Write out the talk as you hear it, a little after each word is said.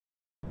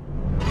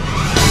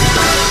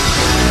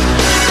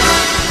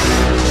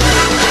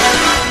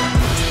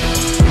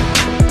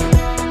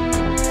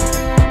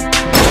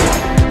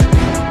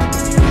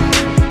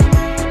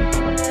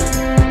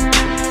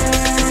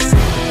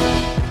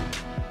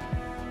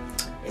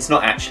It's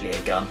not actually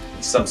a gun,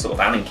 it's some sort of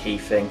Allen key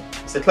thing.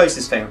 It's the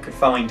closest thing I could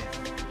find.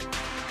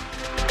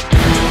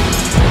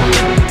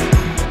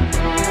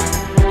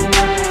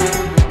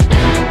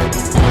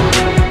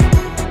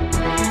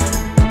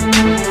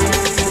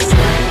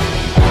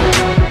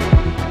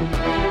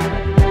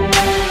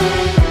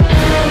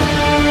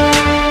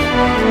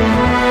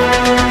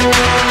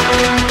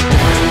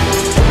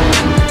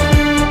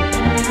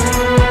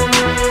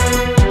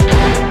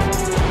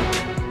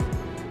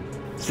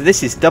 So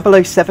this is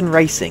 007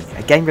 Racing,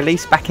 a game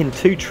released back in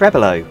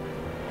 2000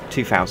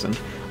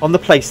 on the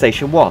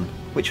PlayStation 1,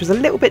 which was a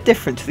little bit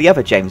different to the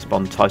other James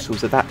Bond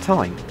titles at that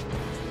time.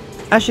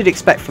 As you'd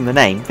expect from the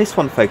name, this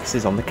one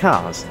focuses on the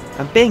cars,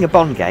 and being a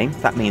Bond game,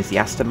 that means the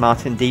Aston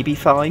Martin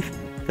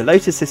DB5, the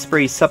Lotus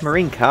Esprit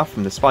submarine car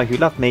from The Spy Who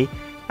Loved Me,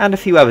 and a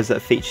few others that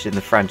have featured in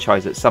the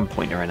franchise at some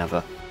point or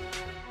another.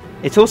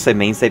 It also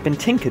means they've been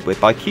tinkered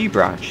with by Q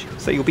Branch,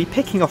 so you'll be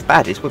picking off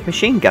baddies with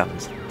machine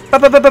guns.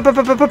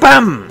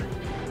 Ba-ba-ba-ba-ba-ba-bam!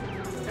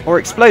 Or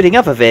exploding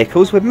other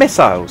vehicles with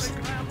missiles.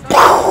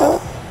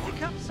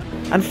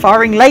 And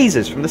firing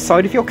lasers from the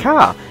side of your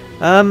car.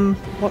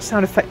 What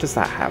sound effect does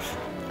that have?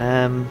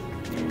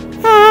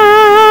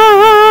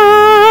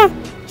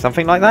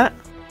 Something like that?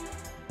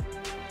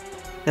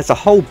 There's a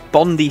whole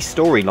Bondy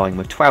storyline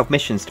with 12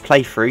 missions to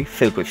play through,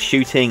 filled with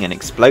shooting and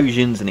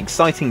explosions and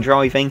exciting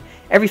driving,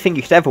 everything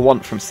you could ever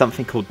want from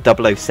something called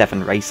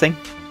 007 Racing.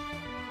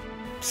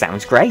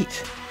 Sounds great.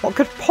 What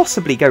could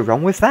possibly go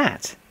wrong with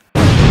that?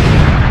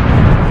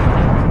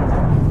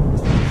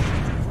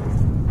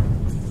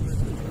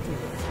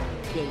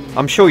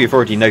 I'm sure you've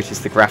already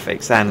noticed the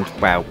graphics and,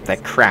 well, they're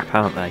crap,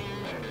 aren't they?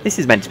 This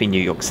is meant to be New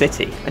York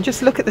City, and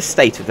just look at the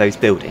state of those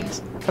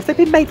buildings. Have they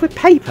been made with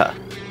paper?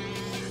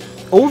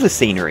 All the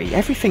scenery,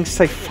 everything's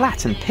so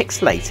flat and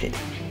pixelated.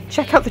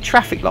 Check out the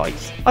traffic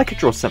lights. I could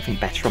draw something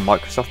better on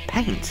Microsoft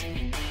Paint.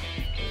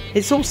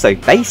 It's also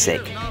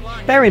basic.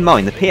 Bear in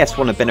mind the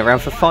PS1 had been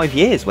around for 5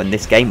 years when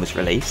this game was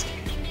released.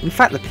 In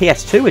fact, the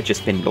PS2 had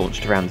just been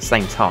launched around the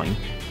same time,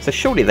 so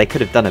surely they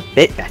could have done a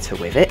bit better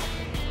with it.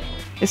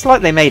 It's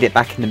like they made it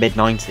back in the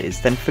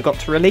mid-90s, then forgot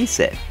to release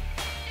it.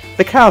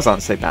 The cars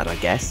aren't so bad, I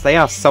guess. They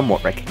are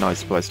somewhat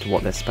recognisable as to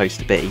what they're supposed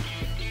to be.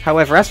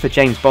 However, as for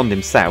James Bond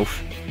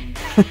himself...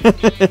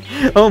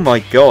 oh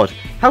my god,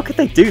 how could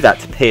they do that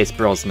to Pierce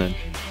Brosnan?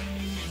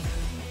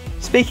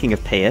 Speaking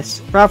of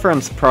Pierce, rather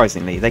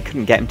unsurprisingly they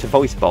couldn't get him to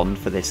voice Bond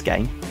for this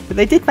game, but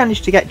they did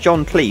manage to get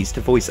John Cleese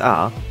to voice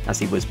R, as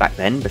he was back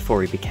then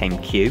before he became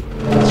Q.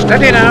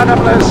 Steady now,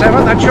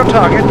 007, that's your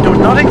target. Do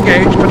not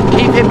engage, but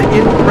keep him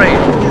in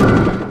range.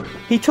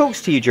 He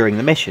talks to you during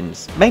the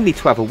missions, mainly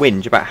to have a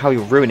whinge about how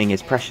you're ruining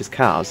his precious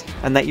cars,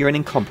 and that you're an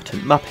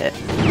incompetent muppet.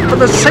 For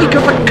the sake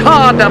of the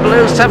car,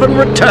 007,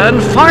 return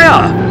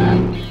fire!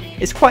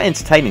 It's quite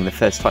entertaining the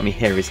first time you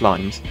hear his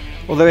lines,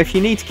 although if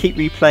you need to keep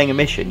replaying a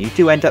mission, you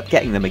do end up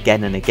getting them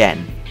again and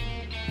again.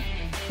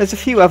 There's a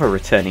few other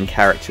returning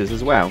characters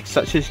as well,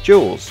 such as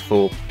Jaws,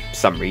 for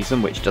some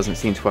reason which doesn't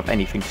seem to have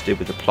anything to do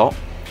with the plot.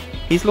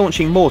 He's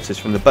launching mortars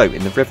from the boat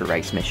in the river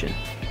race mission.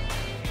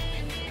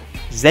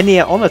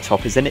 Xenia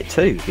Onatop is in it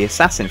too, the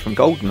assassin from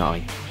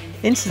GoldenEye.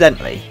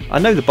 Incidentally, I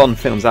know the Bond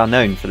films are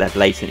known for their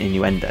blatant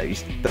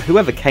innuendos, but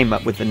whoever came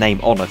up with the name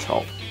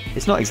Onatop,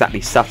 it's not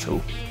exactly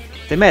subtle.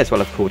 They may as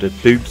well have called her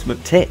Boobs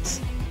McTits.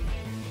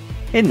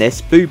 In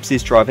this, Boobs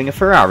is driving a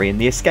Ferrari in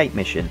the escape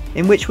mission,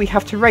 in which we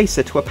have to race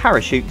her to a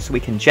parachute so we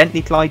can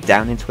gently glide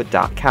down into a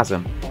dark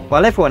chasm,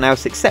 while everyone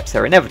else accepts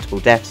their inevitable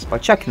deaths by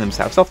chucking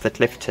themselves off the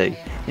cliff too,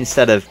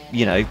 instead of,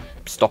 you know,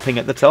 stopping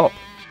at the top.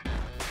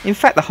 In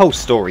fact, the whole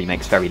story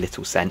makes very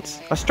little sense.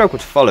 I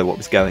struggled to follow what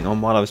was going on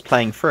while I was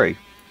playing through.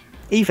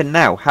 Even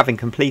now, having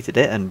completed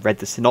it and read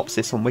the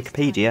synopsis on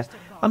Wikipedia,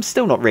 I'm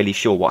still not really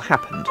sure what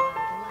happened.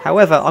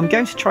 However, I'm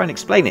going to try and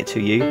explain it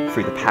to you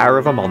through the power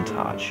of a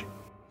montage.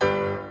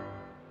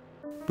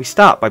 We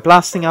start by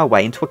blasting our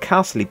way into a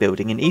castle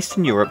building in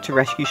Eastern Europe to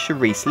rescue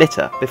Charisse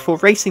Litter, before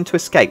racing to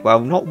escape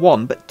while not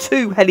one but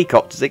 2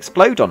 helicopters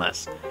explode on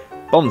us.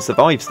 Bond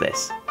survives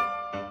this.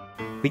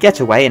 We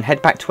get away and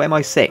head back to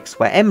MI6,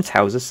 where M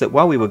tells us that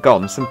while we were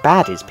gone, some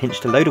baddies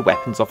pinched a load of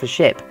weapons off a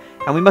ship,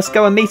 and we must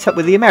go and meet up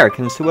with the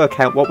Americans to work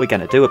out what we're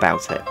going to do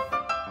about it.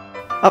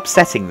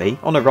 Upsettingly,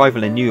 on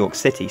arrival in New York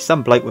City,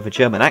 some bloke with a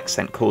German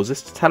accent calls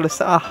us to tell us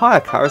that our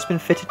hire car has been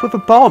fitted with a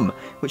bomb,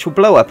 which will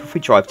blow up if we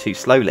drive too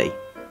slowly.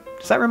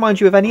 Does that remind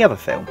you of any other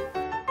film?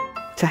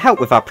 To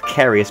help with our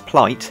precarious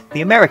plight,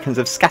 the Americans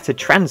have scattered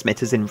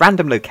transmitters in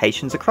random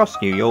locations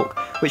across New York,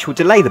 which will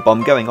delay the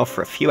bomb going off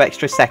for a few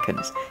extra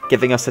seconds,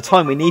 giving us the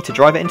time we need to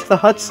drive it into the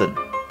Hudson.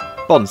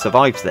 Bond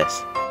survives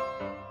this.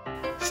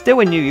 Still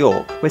in New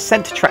York, we're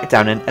sent to track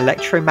down an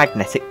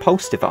electromagnetic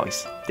pulse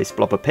device, this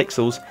blob of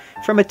pixels,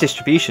 from a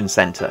distribution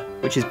centre,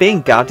 which is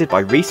being guarded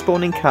by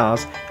respawning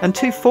cars and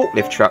 2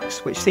 forklift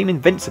trucks which seem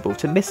invincible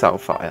to missile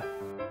fire.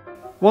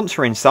 Once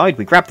we're inside,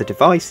 we grab the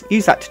device,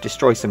 use that to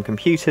destroy some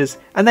computers,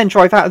 and then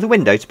drive out of the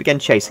window to begin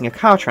chasing a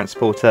car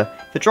transporter,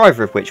 the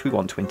driver of which we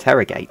want to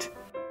interrogate.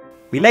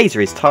 We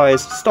laser his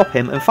tyres, stop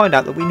him and find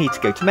out that we need to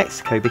go to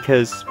Mexico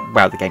because,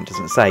 well, the game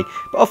doesn't say,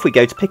 but off we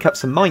go to pick up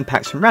some mine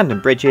packs from random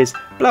bridges,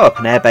 blow up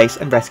an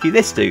airbase and rescue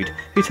this dude,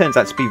 who turns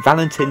out to be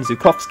Valentin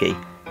Zukovsky,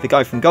 the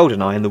guy from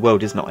GoldenEye and The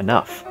World Is Not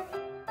Enough.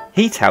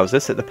 He tells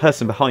us that the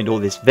person behind all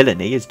this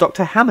villainy is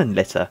Dr.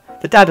 Hammond-Litter,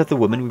 the dad of the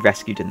woman we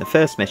rescued in the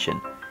first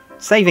mission.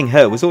 Saving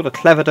her was all a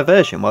clever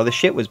diversion while the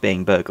ship was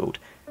being burgled.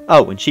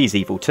 Oh, and she's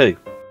evil too.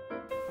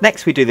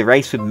 Next we do the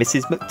race with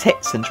Mrs.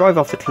 McTits and drive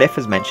off the cliff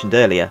as mentioned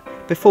earlier,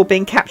 before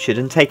being captured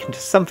and taken to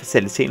some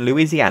facility in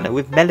Louisiana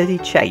with Melody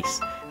Chase,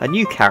 a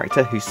new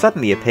character who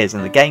suddenly appears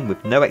in the game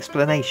with no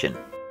explanation.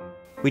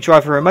 We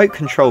drive a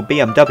remote-controlled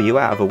BMW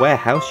out of a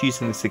warehouse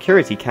using the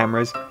security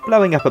cameras,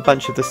 blowing up a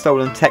bunch of the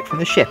stolen tech from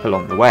the ship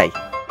along the way.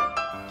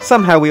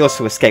 Somehow we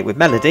also escape with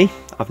Melody,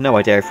 I've no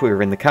idea if we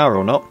were in the car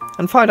or not,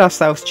 and find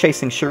ourselves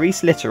chasing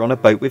Charisse Litter on a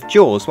boat with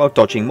jaws while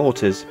dodging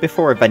mortars,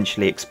 before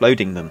eventually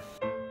exploding them.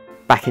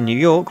 Back in New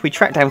York, we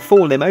track down 4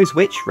 limos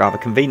which, rather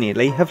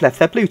conveniently, have left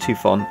their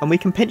Bluetooth on, and we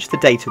can pinch the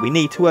data we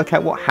need to work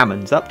out what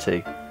Hammond's up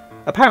to.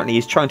 Apparently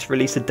he's trying to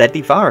release a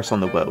deadly virus on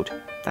the world.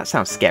 That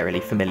sounds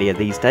scarily familiar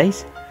these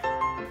days.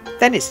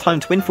 Then it's time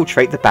to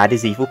infiltrate the Bad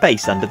is Evil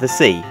base under the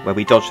sea, where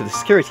we dodge the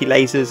security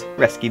lasers,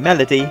 rescue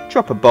Melody,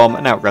 drop a bomb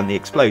and outrun the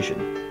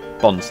explosion.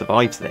 Bond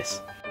survives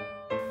this.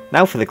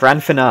 Now for the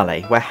grand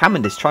finale, where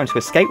Hammond is trying to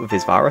escape with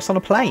his virus on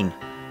a plane.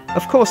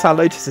 Of course our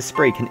Lotus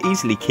Esprit can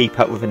easily keep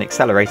up with an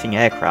accelerating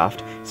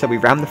aircraft, so we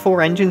ram the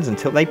 4 engines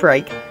until they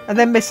break, and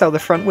then missile the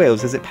front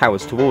wheels as it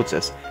powers towards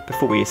us,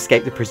 before we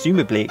escape the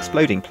presumably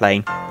exploding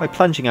plane by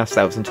plunging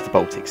ourselves into the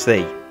Baltic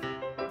Sea.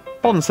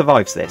 Bond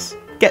survives this,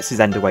 gets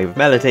his end away with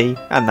Melody,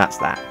 and that's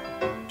that.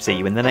 See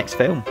you in the next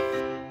film.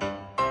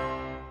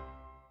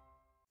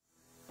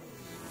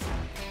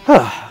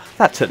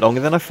 That took longer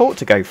than I thought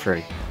to go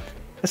through.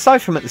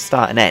 Aside from at the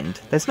start and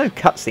end, there's no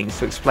cutscenes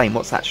to explain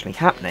what's actually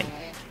happening.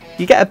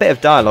 You get a bit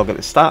of dialogue at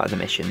the start of the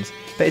missions,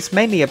 but it's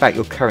mainly about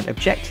your current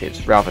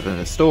objectives rather than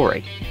the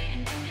story.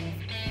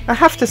 I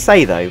have to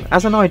say though,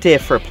 as an idea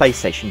for a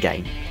PlayStation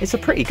game, it's a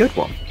pretty good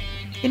one.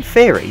 In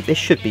theory, this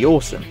should be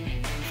awesome,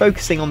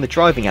 focusing on the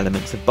driving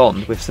elements of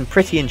Bond with some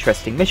pretty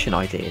interesting mission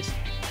ideas.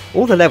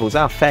 All the levels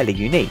are fairly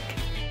unique.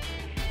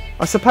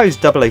 I suppose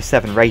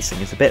 007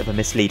 Racing is a bit of a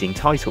misleading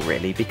title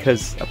really,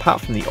 because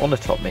apart from the On the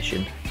Top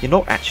mission, you're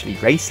not actually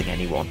racing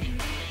anyone.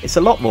 It's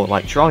a lot more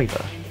like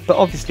Driver, but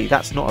obviously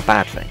that's not a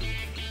bad thing.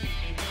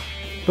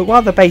 But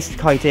while the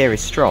basic idea is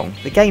strong,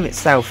 the game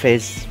itself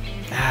is...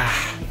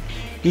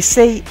 You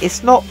see,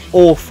 it's not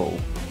awful,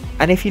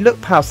 and if you look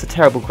past the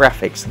terrible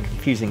graphics and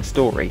confusing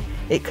story,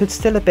 it could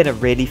still have been a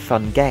really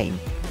fun game,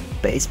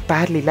 but it's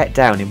badly let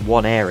down in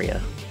one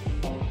area.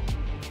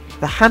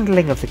 The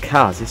handling of the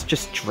cars is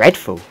just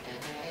dreadful.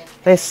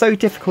 They are so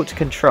difficult to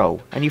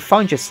control, and you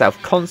find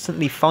yourself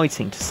constantly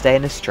fighting to stay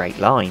in a straight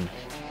line.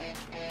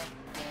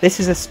 This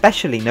is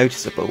especially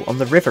noticeable on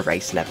the river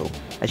race level,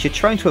 as you're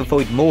trying to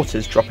avoid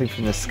mortars dropping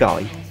from the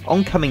sky,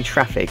 oncoming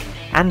traffic,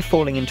 and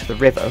falling into the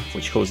river,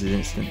 which causes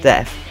instant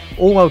death,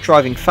 all while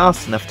driving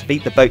fast enough to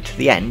beat the boat to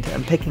the end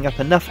and picking up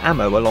enough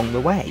ammo along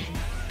the way.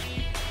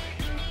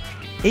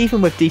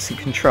 Even with decent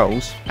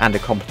controls, and a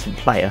competent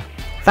player,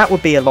 that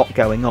would be a lot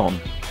going on,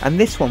 and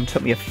this one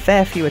took me a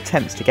fair few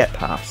attempts to get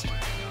past.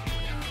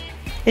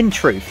 In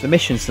truth, the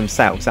missions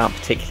themselves aren't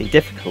particularly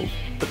difficult,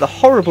 but the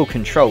horrible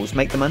controls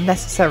make them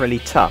unnecessarily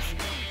tough,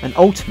 and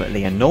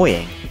ultimately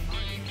annoying.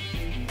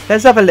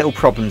 There's other little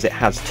problems it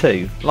has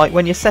too, like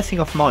when you're setting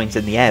off mines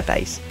in the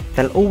airbase,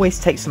 they'll always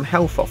take some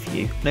health off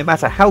you, no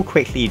matter how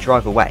quickly you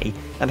drive away,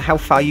 and how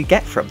far you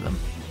get from them.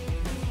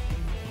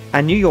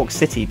 And New York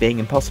City being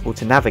impossible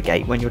to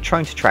navigate when you're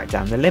trying to track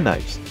down the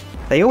limos.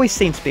 They always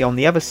seem to be on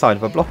the other side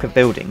of a block of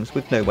buildings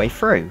with no way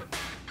through.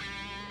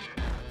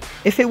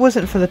 If it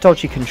wasn't for the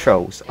dodgy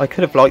controls, I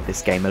could have liked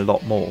this game a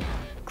lot more.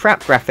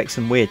 Crap graphics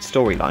and weird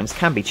storylines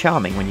can be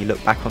charming when you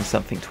look back on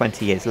something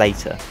 20 years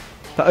later,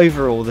 but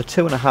overall the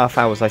 2.5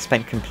 hours I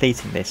spent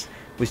completing this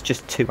was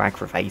just too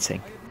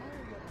aggravating.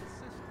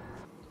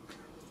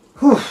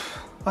 Whew,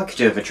 I could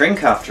do with a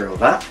drink after all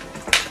that.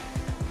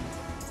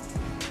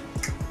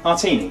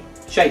 Martini,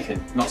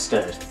 shaken, not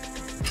stirred.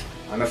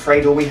 I'm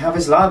afraid all we have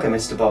is lager,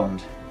 Mr.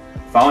 Bond.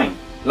 Fine,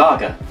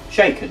 lager,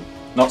 shaken,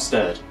 not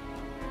stirred.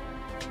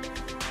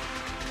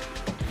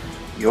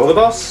 You're the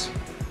boss.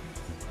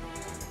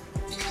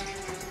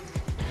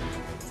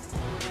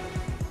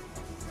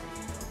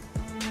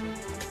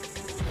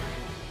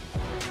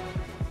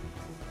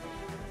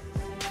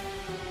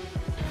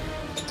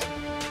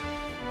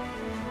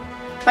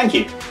 Thank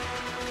you.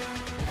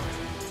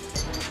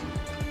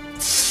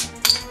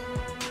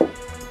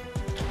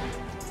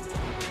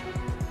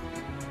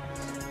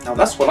 Now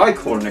that's what I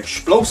call an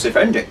explosive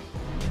ending.